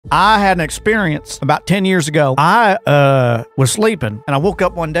I had an experience about 10 years ago. I was sleeping, and I woke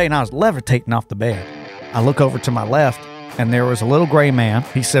up one day, and I was levitating off the bed. I look over to my left, and there was a little gray man.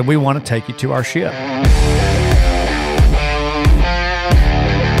 He said, "We want to take you to our ship."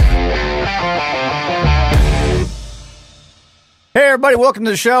 Hey everybody, welcome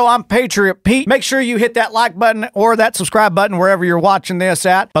to the show. I'm Patriot Pete. Make sure you hit that like button or that subscribe button wherever you're watching this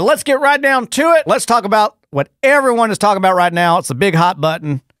at. But let's get right down to it. Let's talk about what everyone is talking about right now. It's the big hot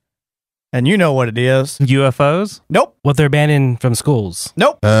button. And you know what it is. UFOs? Nope. What they're banning from schools?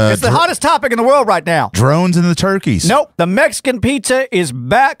 Nope. It's the hottest topic in the world right now. Drones and the turkeys. Nope. The Mexican pizza is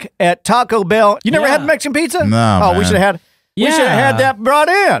back at Taco Bell. You never had Mexican pizza? No, Oh, man. we should have had... We should have had that brought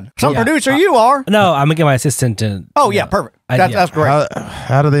in. Some producer you are. No, I'm going to get my assistant to... Oh, yeah, perfect. That's great.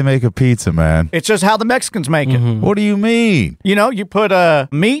 How do they make a pizza, man? It's just how the Mexicans make it. What do you mean? You know, you put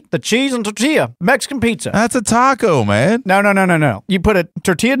meat, the cheese, and tortilla. Mexican pizza. That's a taco, man. No. You put a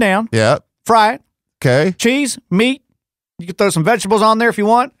tortilla down. Yeah. Fry it. Okay. Cheese, meat. You can throw some vegetables on there if you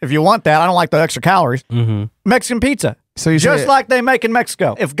want. If you want that. I don't like the extra calories. Mexican pizza. So you just like they make in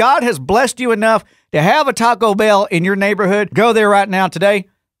Mexico. If God has blessed you enough to have a Taco Bell in your neighborhood, go there right now today.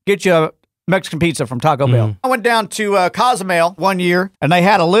 Get you a Mexican pizza from Taco Bell. I went down to Cozumel one year, and they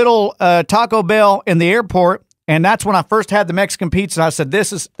had a little Taco Bell in the airport, and that's when I first had the Mexican pizza. And I said,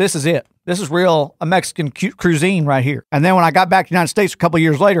 this is it. This is real Mexican cuisine right here. And then when I got back to the United States a couple of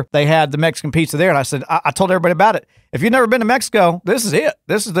years later, they had the Mexican pizza there, and I said, I told everybody about it. If you've never been to Mexico, this is it.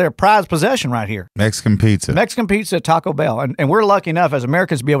 This is their prized possession right here. Mexican pizza. Mexican pizza at Taco Bell. And we're lucky enough as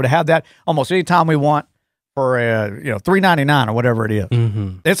Americans to be able to have that almost any time we want for $3.99 or whatever it is.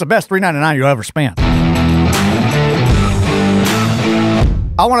 It's the best $3.99 you'll ever spend.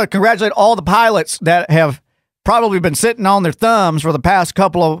 I want to congratulate all the pilots that have probably been sitting on their thumbs for the past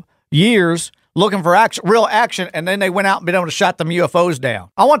couple of years looking for real action, and then they went out and been able to shot them UFOs down.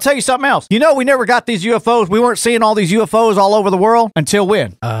 I want to tell you something else. You know, we never got these UFOs. We weren't seeing all these UFOs all over the world until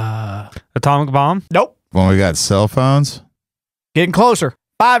when? Atomic bomb? Nope. When we got cell phones? Getting closer.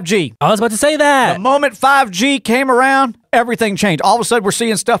 5G. I was about to say that. The moment 5G came around, everything changed. All of a sudden, we're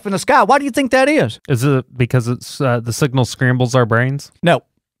seeing stuff in the sky. Why do you think that is? Is it because it's the signal scrambles our brains? No.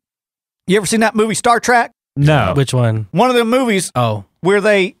 You ever seen that movie Star Trek? No. Which one? One of the movies where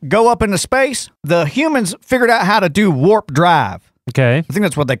they go up into space. The humans figured out how to do warp drive. Okay. I think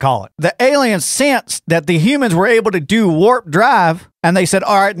that's what they call it. The aliens sensed that the humans were able to do warp drive, and they said,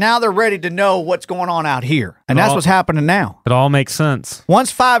 all right, now they're ready to know what's going on out here. And that's what's happening now. It all makes sense.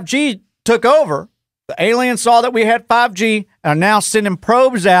 Once 5G took over, the aliens saw that we had 5G and are now sending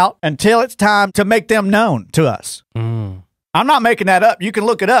probes out until it's time to make them known to us. I'm not making that up. You can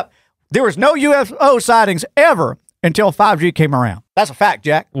look it up. There was no UFO sightings ever until 5G came around. That's a fact,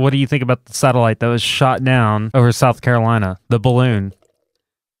 Jack. What do you think about the satellite that was shot down over South Carolina? The balloon.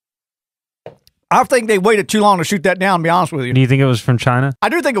 I think they waited too long to shoot that down, to be honest with you. Do you think it was from China? I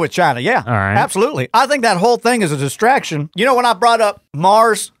do think it was China, yeah. All right. Absolutely. I think that whole thing is a distraction. You know, when I brought up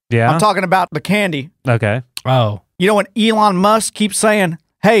Mars, Yeah. I'm talking about the candy. Okay. Oh. You know, when Elon Musk keeps saying,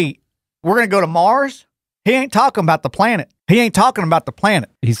 hey, we're going to go to Mars, he ain't talking about the planet. He ain't talking about the planet.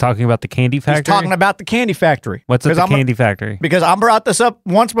 He's talking about the candy factory? He's talking about the candy factory. What's at the candy factory? Because I brought this up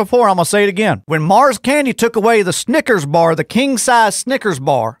once before, I'm going to say it again. When Mars Candy took away the Snickers bar, the king-size Snickers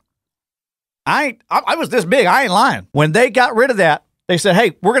bar, I was this big. I ain't lying. When they got rid of that, they said,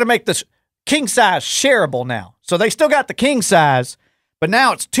 hey, we're going to make this king-size shareable now. So they still got the king-size, but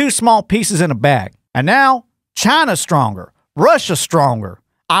now it's 2 small pieces in a bag. And now China's stronger. Russia's stronger.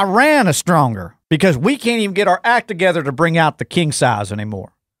 Iran is stronger. Because we can't even get our act together to bring out the king size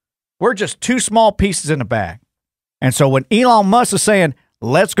anymore. We're just 2 small pieces in a bag. And so when Elon Musk is saying,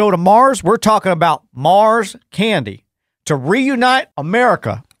 let's go to Mars, we're talking about Mars Candy to reunite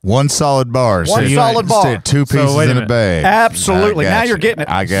America. 1 solid bar. One solid bar. 2 pieces in a bag. Absolutely. Now you're getting it.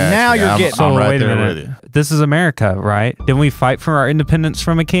 I got now you. You're getting so it. I'm right wait a there minute. with you. This is America, right? Didn't we fight for our independence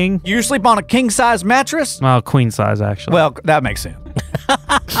from a king? You sleep on a king-size mattress? Well, queen size, actually. Well, that makes sense.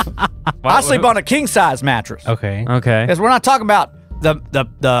 I sleep on a king-size mattress. Okay. Okay. Because we're not talking about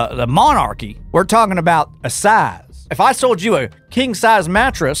the monarchy. We're talking about a size. If I sold you a king-size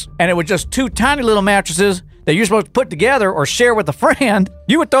mattress and it was just 2 tiny little mattresses that you're supposed to put together or share with a friend,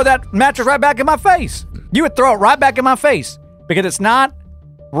 you would throw that mattress right back in my face. You would throw it right back in my face because it's not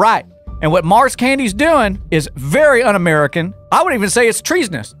right. And what Mars Candy's doing is very un-American. I would even say it's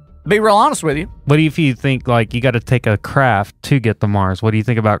treasonous, to be real honest with you. What do you think, like, you got to take a craft to get the Mars? What do you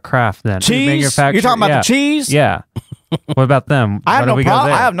think about craft then? Cheese? You're talking about the cheese? Yeah. What about them? I have Why don't no we go problem.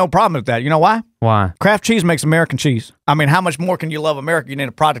 there? I have no problem with that. You know why? Why? Kraft cheese makes American cheese. I mean, how much more can you love America? You need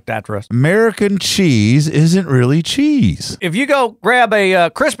a product after us. American cheese isn't really cheese. If you go grab a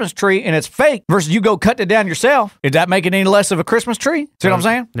Christmas tree and it's fake versus you go cut it down yourself, is that making any less of a Christmas tree? See what I'm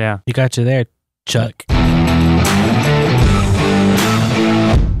saying? Yeah. You got you there, Chuck.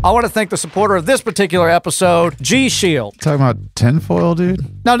 I want to thank the supporter of this particular episode, G Shield. Talking about tinfoil,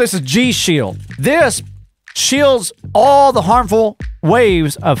 dude? No, this is G Shield. This shields all the harmful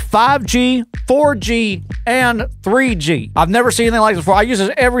waves of 5G, 4G, and 3G. I've never seen anything like this before. I use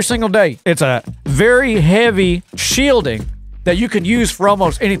this every single day. It's a very heavy shielding that you can use for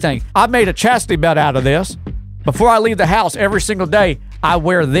almost anything. I made a chastity belt out of this. Before I leave the house every single day, I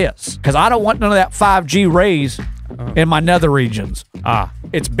wear this because I don't want none of that 5G rays in my nether regions.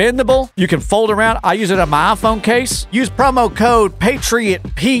 It's bendable. You can fold around. I use it on my iPhone case. Use promo code Patriot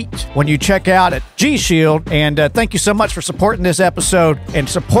Pete when you check out at G Shield. And thank you so much for supporting this episode and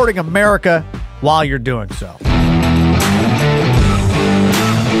supporting America while you're doing so.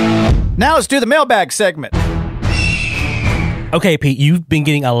 Now let's do the mailbag segment. Okay, Pete, you've been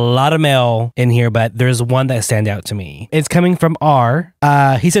getting a lot of mail in here, but there's one that stands out to me. It's coming from R.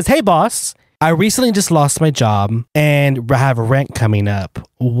 He says, "Hey, boss. I recently just lost my job and have rent coming up.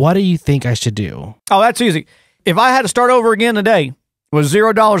 What do you think I should do?" Oh, that's easy. If I had to start over again today with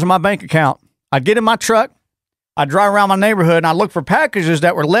 $0 in my bank account, I'd get in my truck, I'd drive around my neighborhood, and I'd look for packages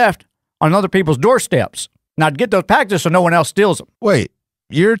that were left on other people's doorsteps. And I'd get those packages so no one else steals them. Wait,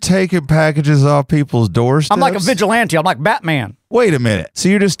 you're taking packages off people's doorsteps? I'm like a vigilante. I'm like Batman. Wait a minute. So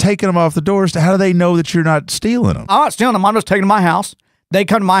you're just taking them off the doorstep? How do they know that you're not stealing them? I'm not stealing them. I'm just taking them to my house. They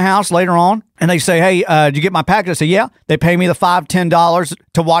come to my house later on and they say, "Hey, did you get my package?" I say, "Yeah." They pay me the $5, $10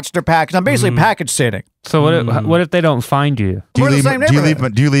 to watch their package. I'm basically package sitting. So what if they don't find you? We're in the same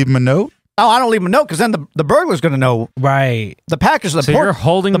neighborhood. Do you leave them a note? Oh, I don't leave them a note because then the burglar's going to know. Right. The package, So you're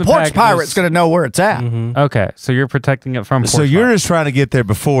holding the the porch packages- pirate's going to know where it's at. Okay, so you're protecting it from. So porch you're fire. just trying to get there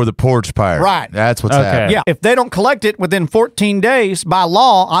before the porch pirate. Right. That's what's Okay. happening. Yeah. If they don't collect it within 14 days by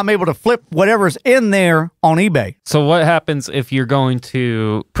law, I'm able to flip whatever's in there on eBay. So what happens if you're going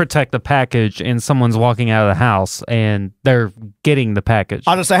to protect the package and someone's walking out of the house and they're getting the package,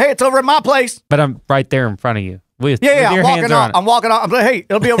 I'll just say, "Hey, it's over at my place." but I'm right there in front of you with Yeah, with your I'm hands walking on on. it? I'm walking on. I'm like, "Hey,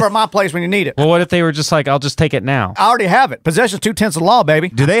 it'll be over at my place when you need it." Well, what if they were just like, "I'll just take it now"? I already have it. Possession's 2/10 of the law, baby.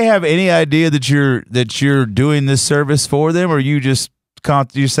 Do they have any idea that you're doing this service for them, or you just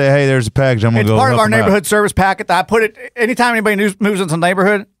you say, "Hey, there's a package. I'm gonna It's go." part of help our them out"? neighborhood service packet that I put it anytime anybody moves into the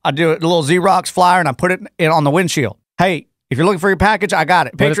neighborhood. I do a little Xerox flyer and I put it in on the windshield. Hey, if you're looking for your package, I got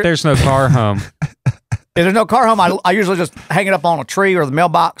it. What if Picture, there's no car home? if there's no car home, I usually just hang it up on a tree or the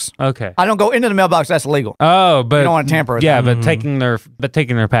mailbox. Okay. I don't go into the mailbox. That's illegal. Oh, but You don't want to tamper with yeah, that. but taking their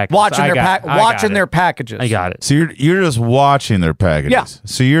package, Watching their packages. I got it. So you're just watching their packages. Yeah.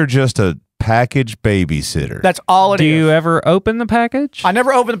 So you're just a package babysitter. That's all it Do is. you ever open the package? I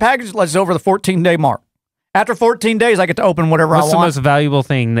never open the package unless it's over the 14-day mark. After 14 days, I get to open whatever What's I the want. most valuable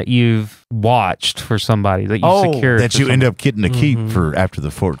thing that you've watched for somebody that you secured? that for you end someone? up getting to keep for after the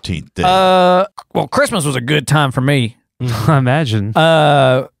 14th day. Well, Christmas was a good time for me. I imagine.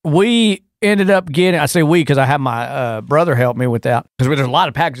 We ended up getting, I say we because I had my brother help me with that because there's a lot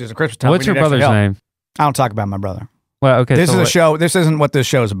of packages at Christmas time. What's We your need extra brother's help. name? I don't talk about my brother. Well, okay. This so is a what- show. This isn't what this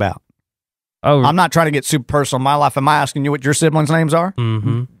show's about. Oh, I'm not trying to get super personal in my life. Am I asking you what your siblings' names are?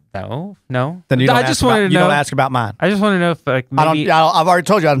 Mm-hmm. no. Then you don't I ask just about, wanted to you know. don't ask about mine. I just want to know if like maybe I've already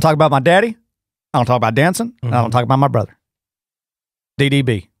told you I don't talk about my daddy. I don't talk about dancing. And I don't talk about my brother.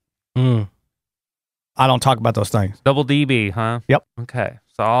 DDB. Mm. I don't talk about those things. double DB, huh? Yep. Okay,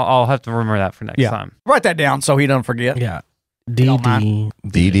 so I'll have to remember that for next time. Write that down so he doesn't forget. Yeah. don't mind.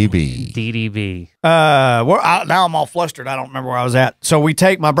 DDB. DDB. Now I'm all flustered. I don't remember where I was at. So we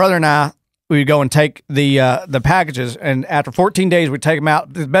take my brother and I. We go and take the packages, and after 14 days, we take them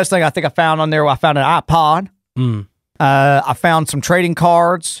out. The best thing I think I found on there, I found an iPod. Mm. I found some trading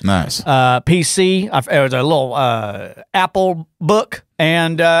cards. Nice. PC. It was a little Apple book,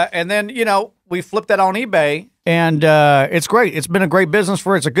 and then we flipped that on eBay, and it's great. It's been a great business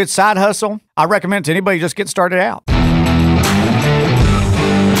for it. It's a good side hustle. I recommend it to anybody just getting started out.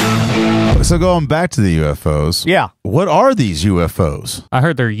 So going back to the UFOs. Yeah. What are these UFOs? I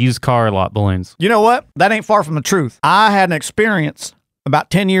heard they're used car lot balloons. You know what? That ain't far from the truth. I had an experience about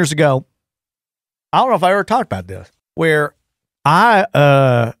 10 years ago. I don't know if I ever talked about this, where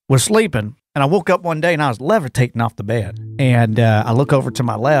I was sleeping and I woke up one day and I was levitating off the bed. And I look over to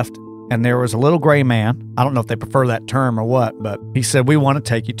my left and there was a little gray man. I don't know if they prefer that term or what, but he said, "We want to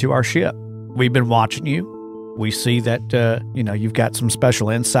take you to our ship. We've been watching you. We see that, you've got some special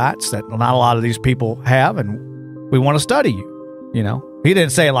insights that not a lot of these people have, and We want to study you, you know. He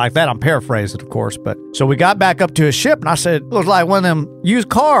didn't say it like that. I'm paraphrasing, of course. But so we got back up to his ship, and I said, it looks like one of them used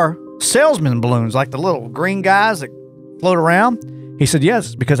car salesman balloons, like the little green guys that float around. He said,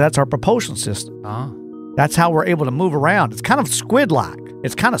 yes, because that's our propulsion system. That's how we're able to move around. It's kind of squid-like.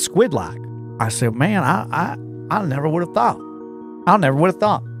 I said, man, I never would have thought.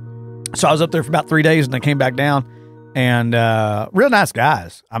 So I was up there for about 3 days, and then came back down. And real nice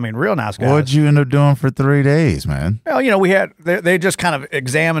guys. I mean, real nice guys. What'd you end up doing for 3 days, man? Well, you know, they just kind of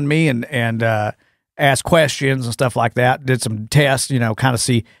examined me and asked questions and stuff like that. Did some tests, you know, kind of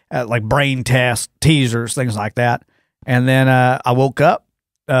see like brain tests, teasers, things like that. And then I woke up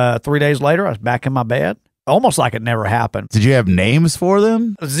 3 days later. I was back in my bed, almost like it never happened. Did you have names for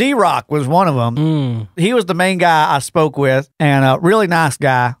them? Z-Rock was one of them. He was the main guy I spoke with, and a really nice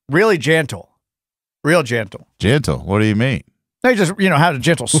guy, really gentle. Real gentle. Gentle? What do you mean? They just, you know, had a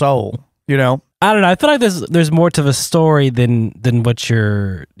gentle soul, you know? I don't know. I feel like there's more to the story than what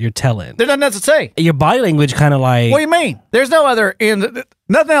you're telling. There's nothing else to say. Your body language kind of like... What do you mean? There's no other...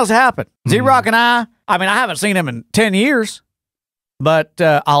 nothing else happened. Z-Rock and I mean, I haven't seen him in 10 years, but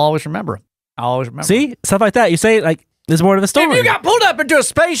I'll always remember him. See? Stuff like that. You say, like, there's more to the story. If you got pulled up into a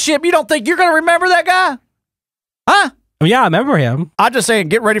spaceship, you don't think you're going to remember that guy? Huh? Yeah, I remember him. I'm just saying,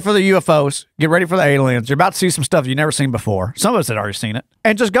 get ready for the UFOs. Get ready for the aliens. You're about to see some stuff you've never seen before. Some of us had already seen it.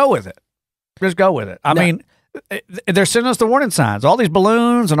 And just go with it. I mean, they're sending us the warning signs. All these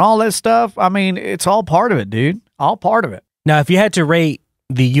balloons and all that stuff. I mean, it's all part of it, dude. All part of it. Now, if you had to rate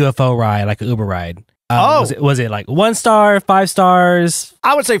the UFO ride, like an Uber ride, was it like 1 star, 5 stars?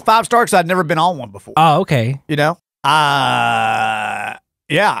 I would say 5 stars because I'd never been on one before. Oh, okay. You know?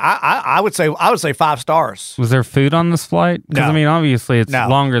 Yeah, I would say 5 stars. Was there food on this flight? Because, No. I mean, obviously it's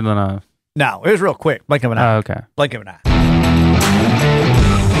longer than a... No, it was real quick. Blink of an eye. Oh, okay. Blink of an eye.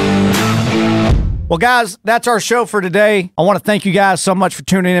 Well, guys, that's our show for today. I want to thank you guys so much for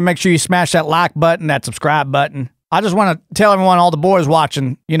tuning in. Make sure you smash that like button, that subscribe button. I just want to tell everyone, all the boys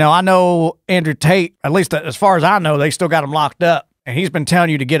watching, you know, I know Andrew Tate, at least as far as I know, they still got him locked up. And he's been telling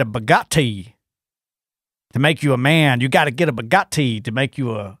you to get a Bugatti to make you a man. You got to get a Bugatti to make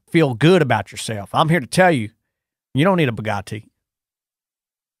you feel good about yourself. I'm here to tell you, you don't need a Bugatti.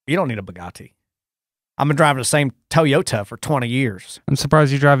 You don't need a Bugatti. I've been driving the same Toyota for 20 years. I'm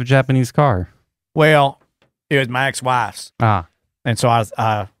surprised you drive a Japanese car. Well, it was my ex-wife's. And so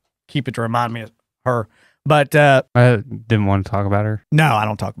I keep it to remind me of her. But I didn't want to talk about her. no, I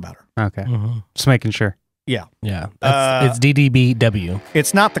don't talk about her. Okay. Just making sure. Yeah. Yeah. It's DDBW.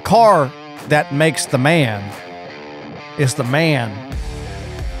 It's not the car that makes the man. It's the man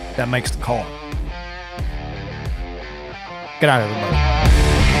that makes the car. Get out of here, everybody.